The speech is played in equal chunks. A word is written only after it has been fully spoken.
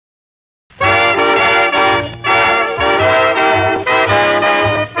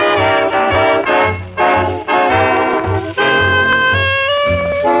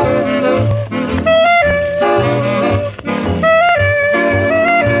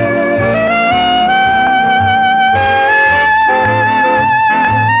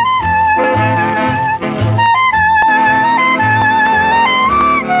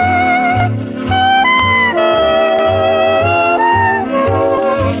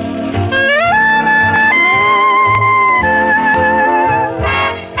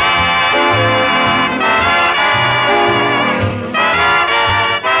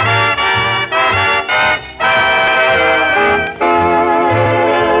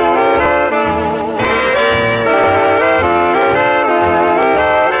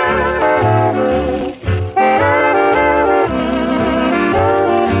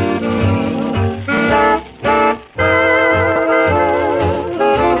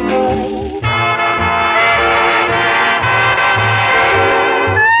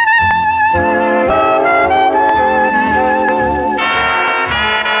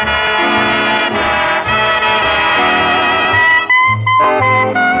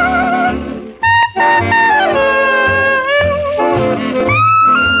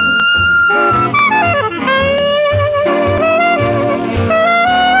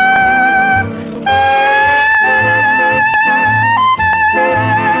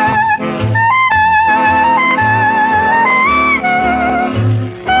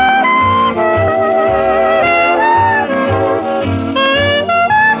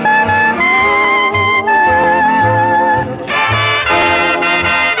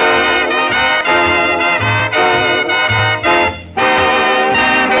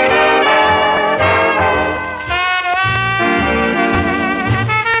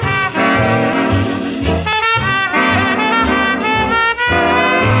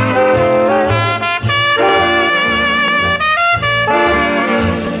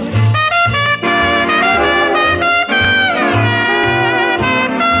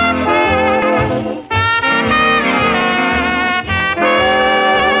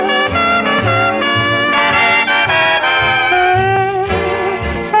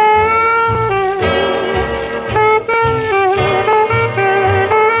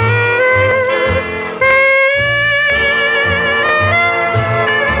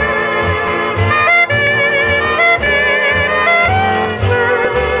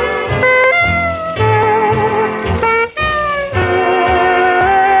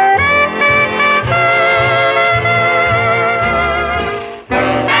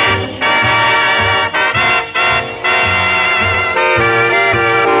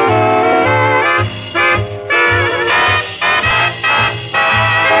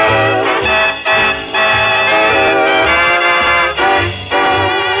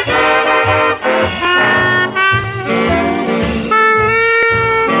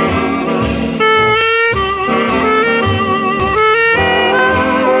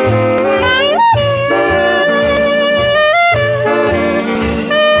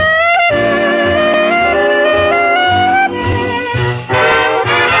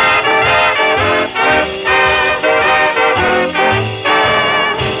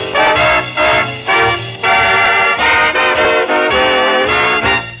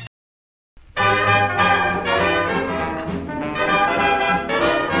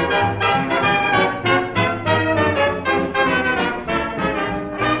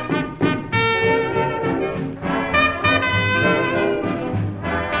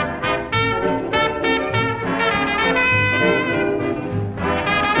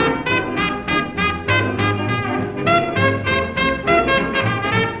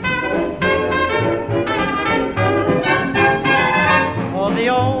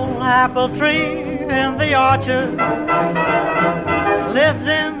old apple tree in the orchard lives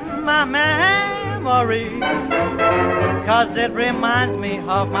in my memory, 'cause it reminds me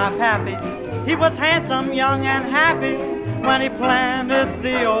of my pappy. He was handsome, young, and happy when he planted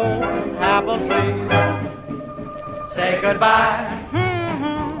the old apple tree. Say goodbye,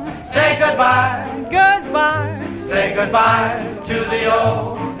 say goodbye, goodbye. Say goodbye to the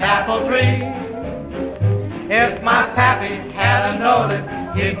old apple tree. If my pappy had knowed it,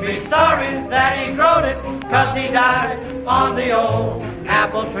 he'd be sorry that he growed it, 'cause he died on the old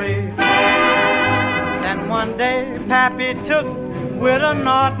apple tree. Then one day pappy took Widow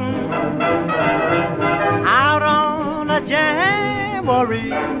Norton out on a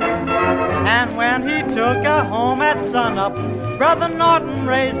jamboree, and when he took her home at sunup, Brother Norton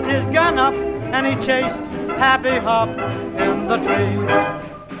raised his gun up and he chased Pappy up in the tree.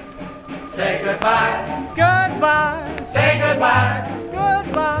 Say goodbye, goodbye, say goodbye,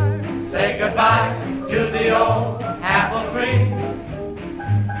 goodbye. Say goodbye to the old apple tree.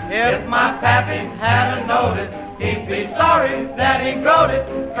 If my pappy hadn't knowed it, he'd be sorry that he growed it,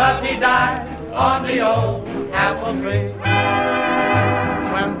 'cause he died on the old apple tree.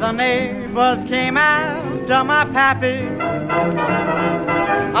 When the neighbors came after my pappy,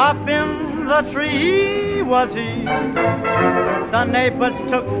 up in the tree was he. The neighbors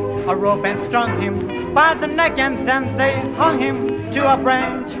took a rope and strung him by the neck, and then they hung him to a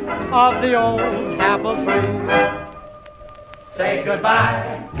branch of the old apple tree. Say goodbye,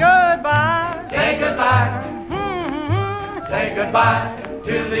 goodbye, say goodbye, say goodbye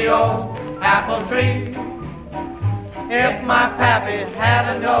to the old apple tree. If my pappy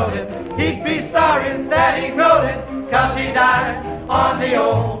hadn't known it, he'd be sorry that he growed it, 'cause he died on the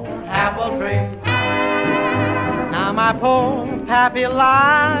old apple tree. Now my poor pappy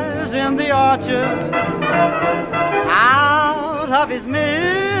lies in the orchard, out of his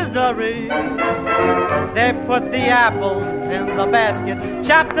misery. They put the apples in the basket,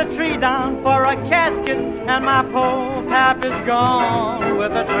 chopped the tree down for a casket, and my poor pappy's gone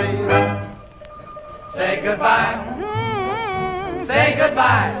with the tree. Say goodbye, say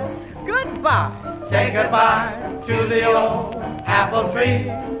goodbye, goodbye. Say goodbye to the old apple tree.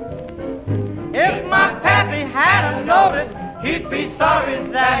 If my pappy hadn't knowed it, he'd be sorry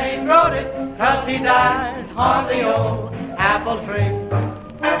that he growed it, 'cause he died on the old apple tree.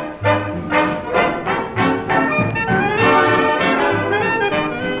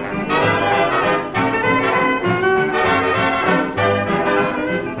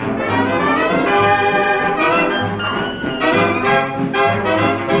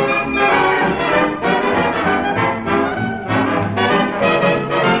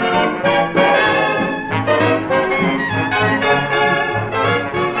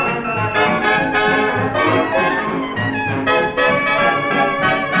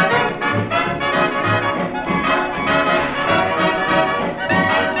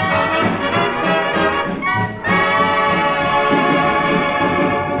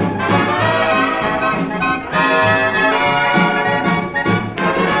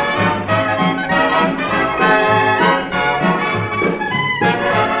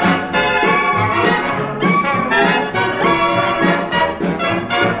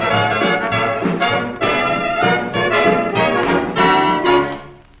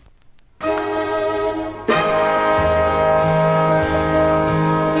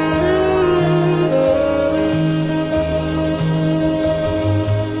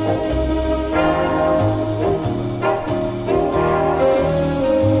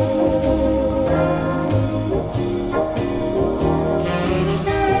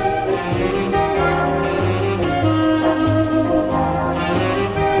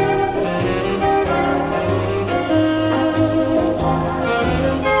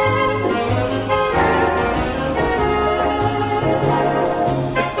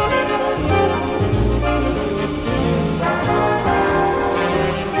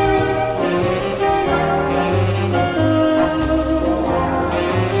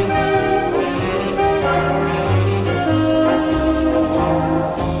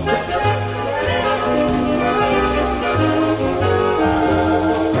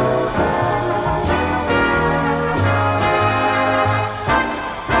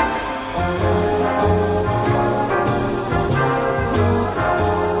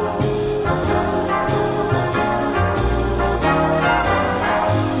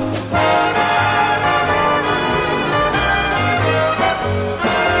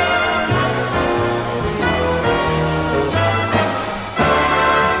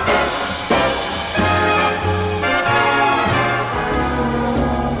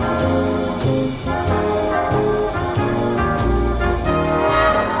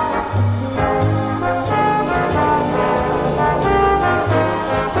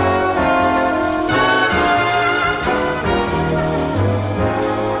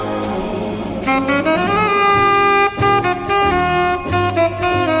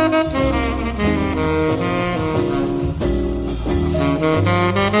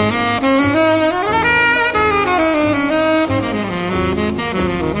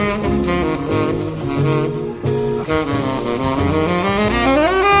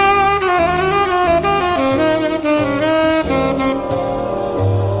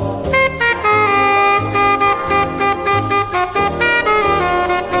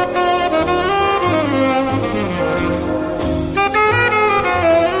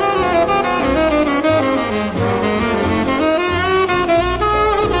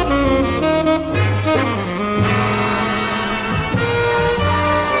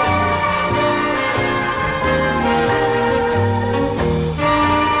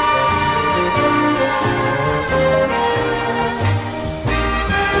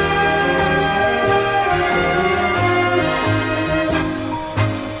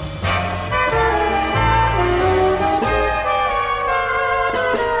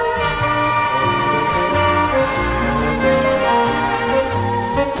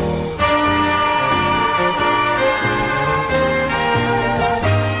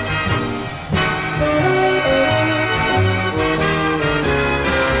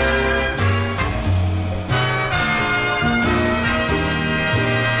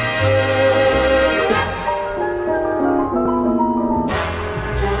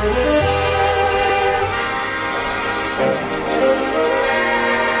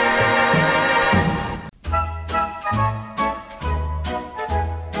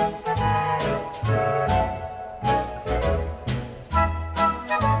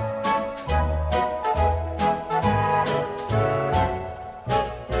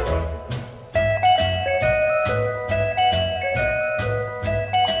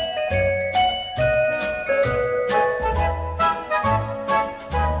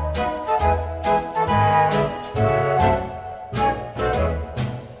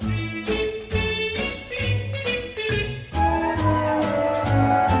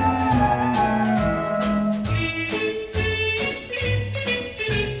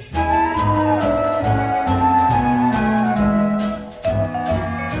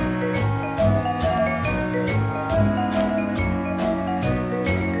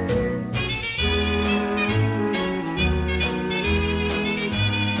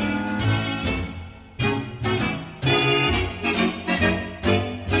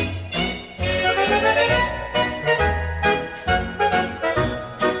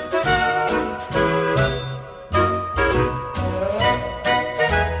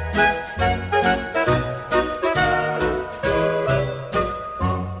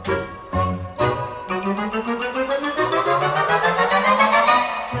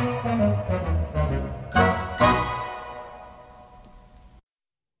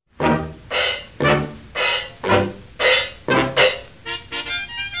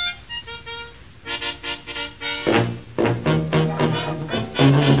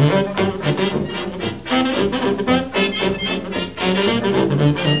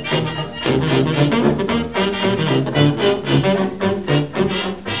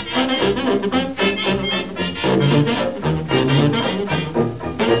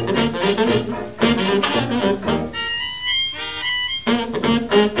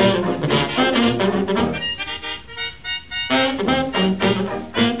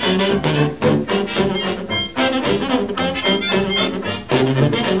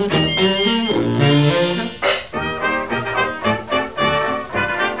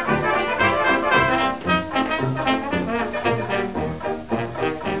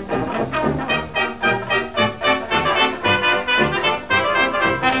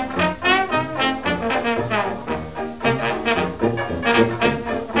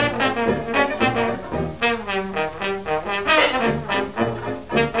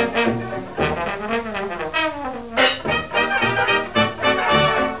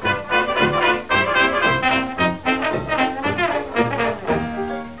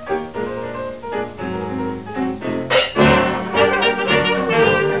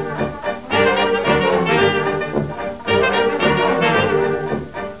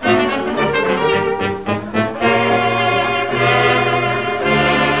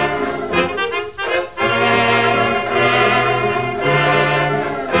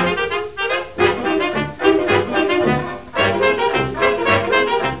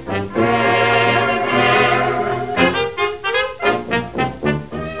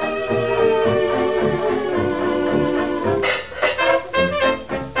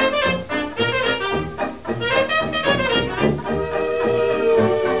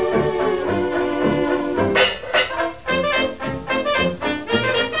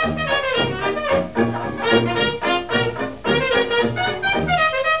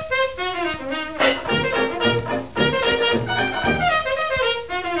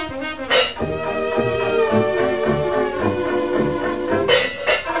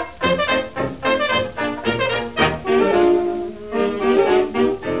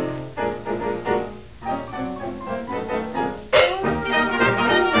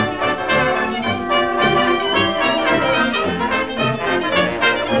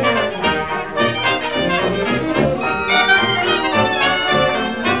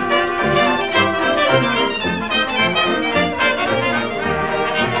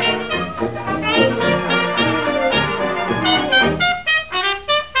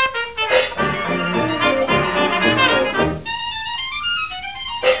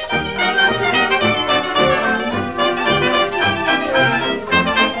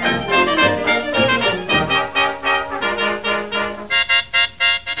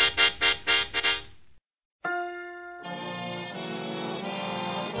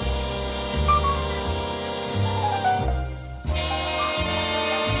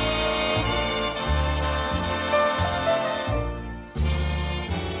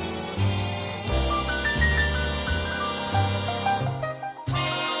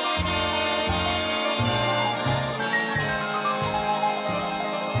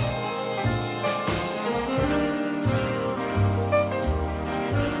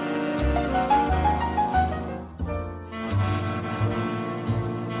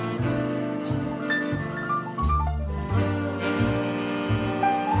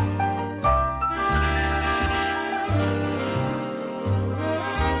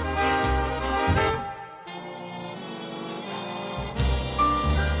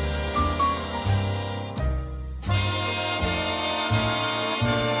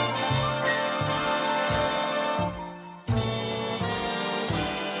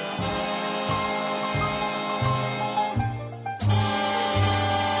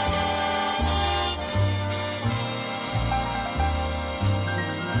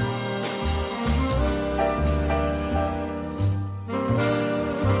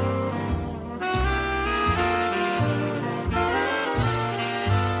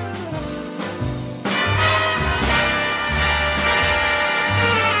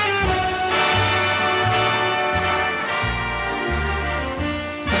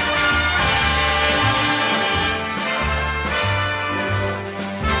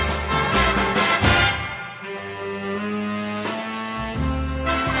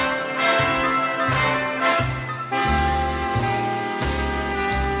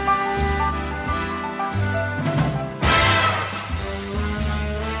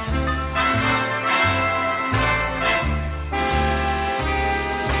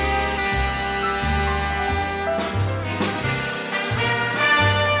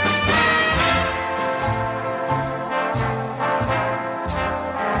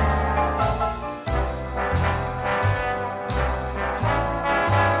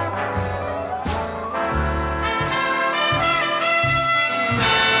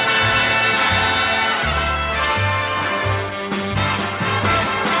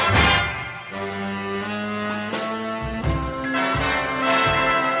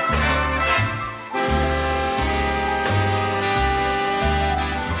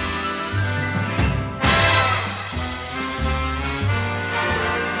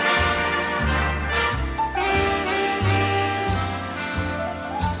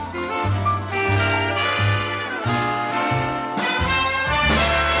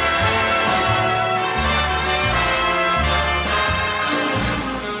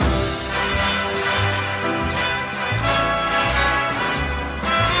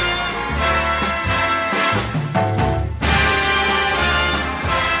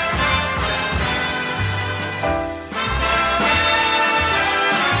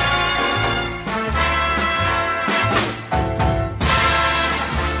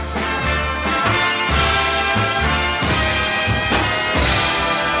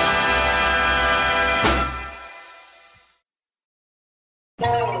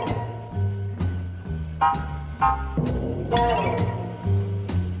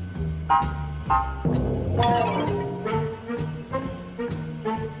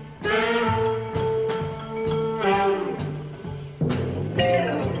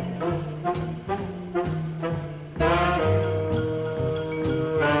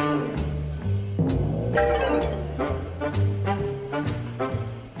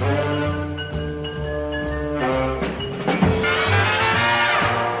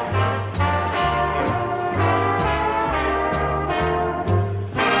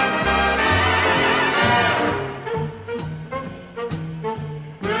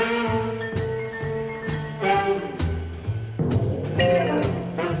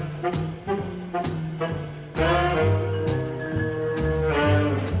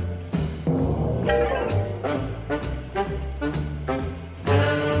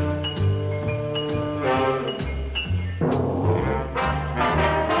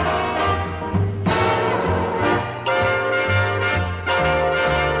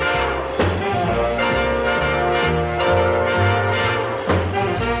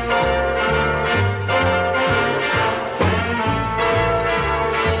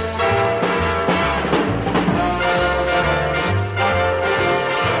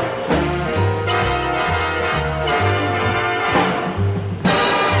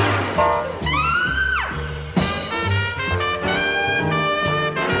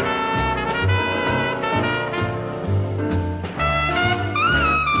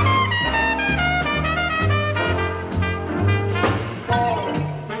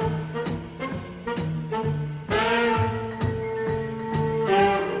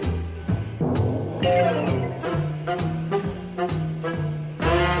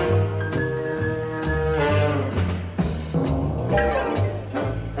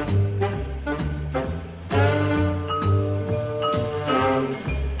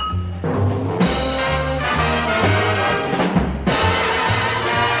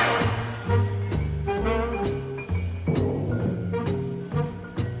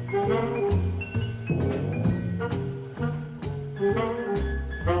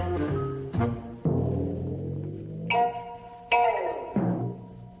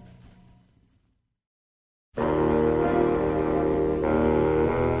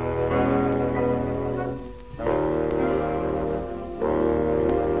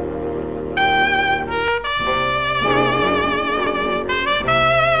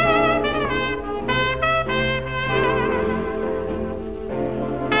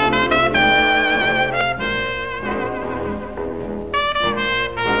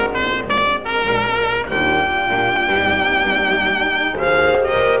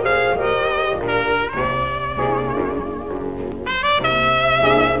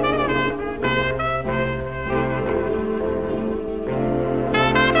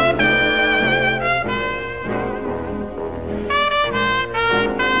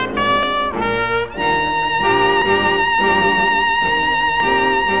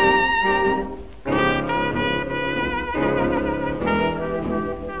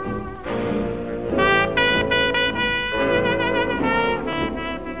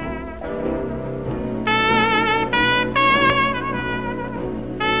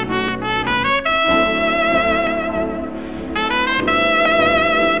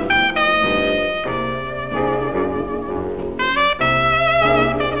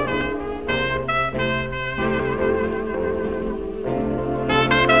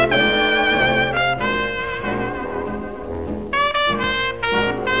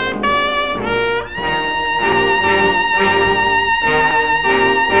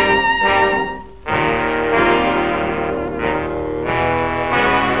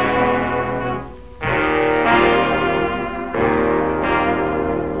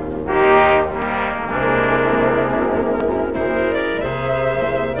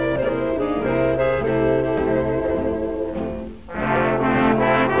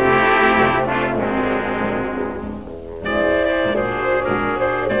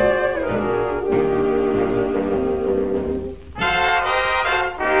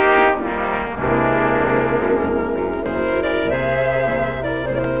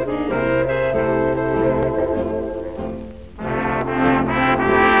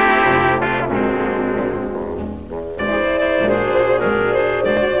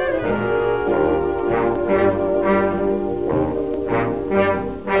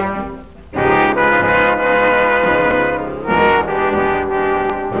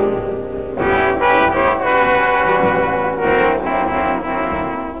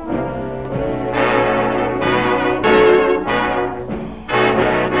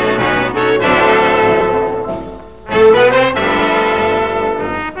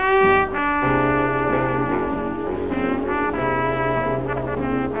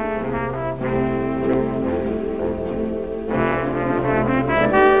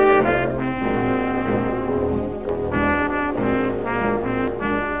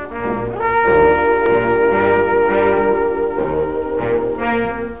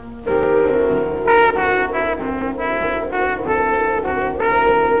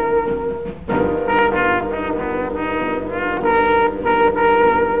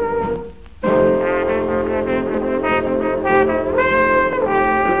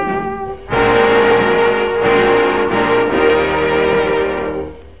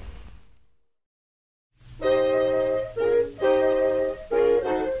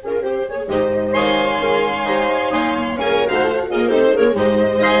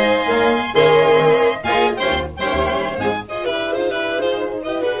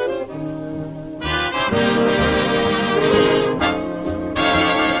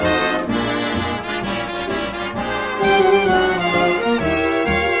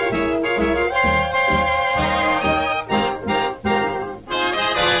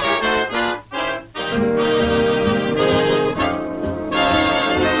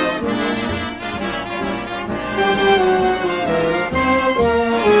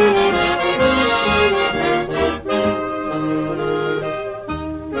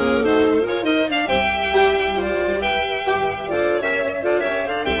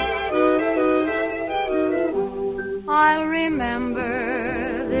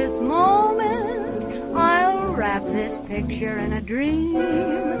 picture in a dream,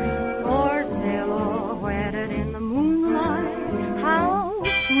 or silhouetted in the moonlight, how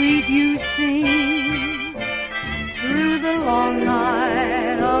sweet you seem. Through the long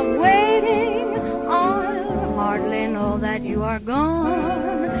night of waiting, I'll hardly know that you are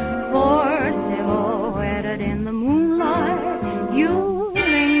gone, for silhouetted in the moonlight, you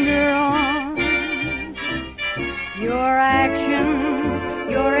linger on. Your actions,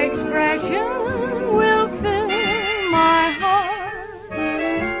 your expression will fill my heart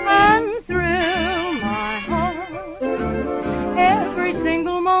and thrill my heart. Every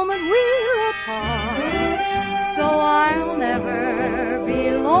single moment we're apart, so I'll never be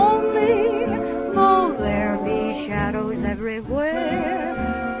lonely, though there be shadows everywhere,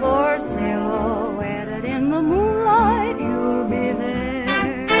 for silhouetted in the moonlight you'll be there.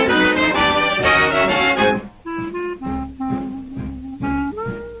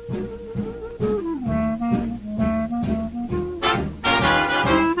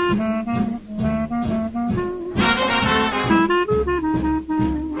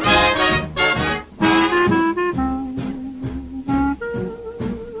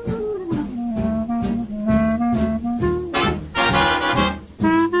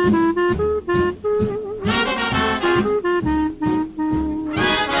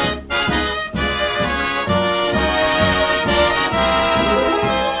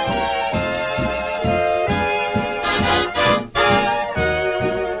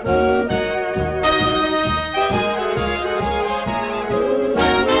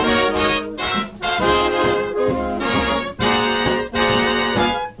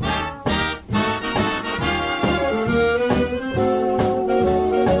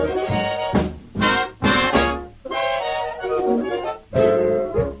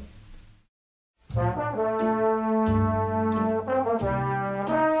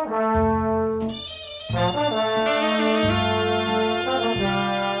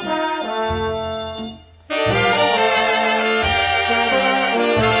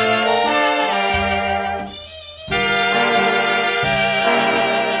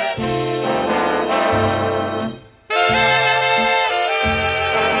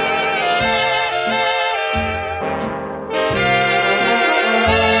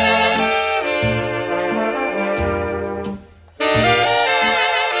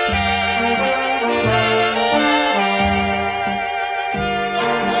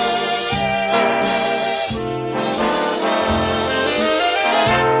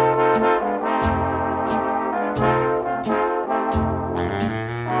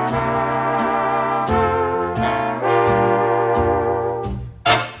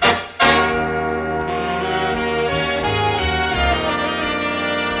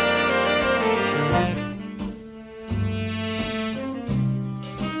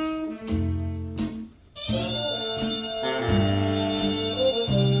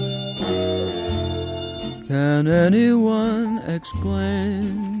 Can anyone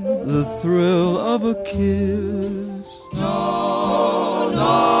explain the thrill of a kiss? No,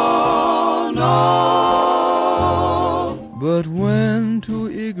 no, no. But when two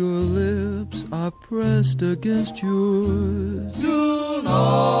eager lips are pressed against yours, you'll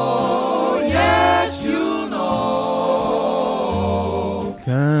know, yes, you'll know.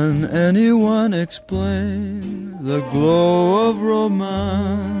 Can anyone explain the glow of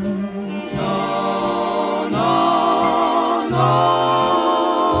romance?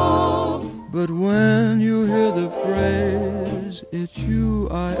 But when you hear the phrase, it's you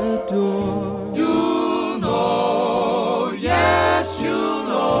I adore, you'll know, yes, you'll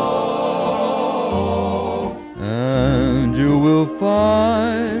know. And you will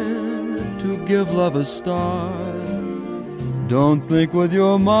find to give love a start, don't think with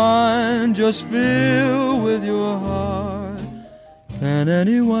your mind, just feel with your heart. Can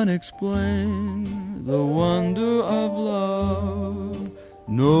anyone explain the wonder of love?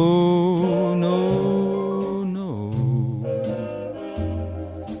 No, no, no.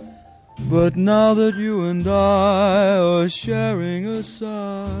 But now that you and I are sharing a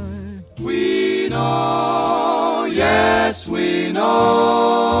sigh, we know, yes, we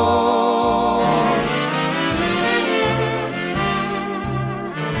know.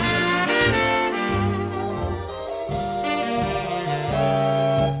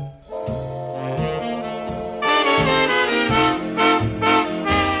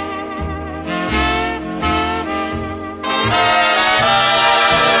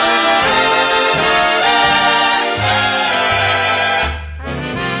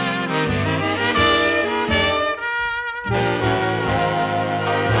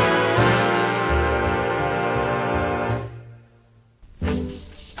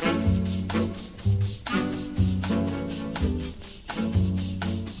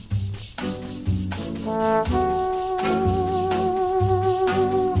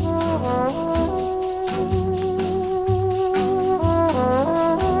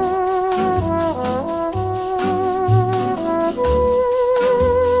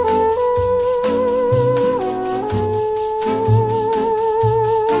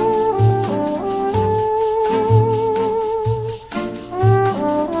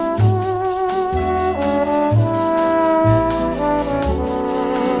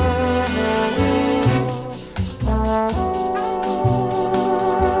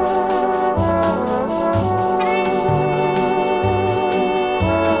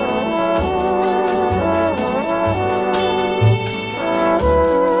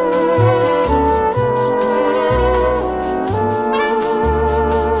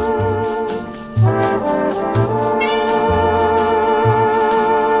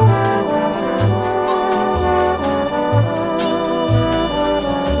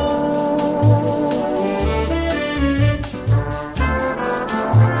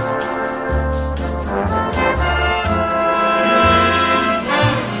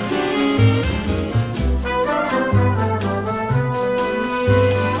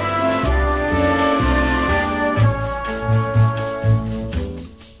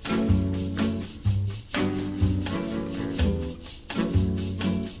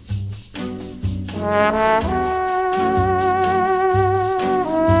 Thank you.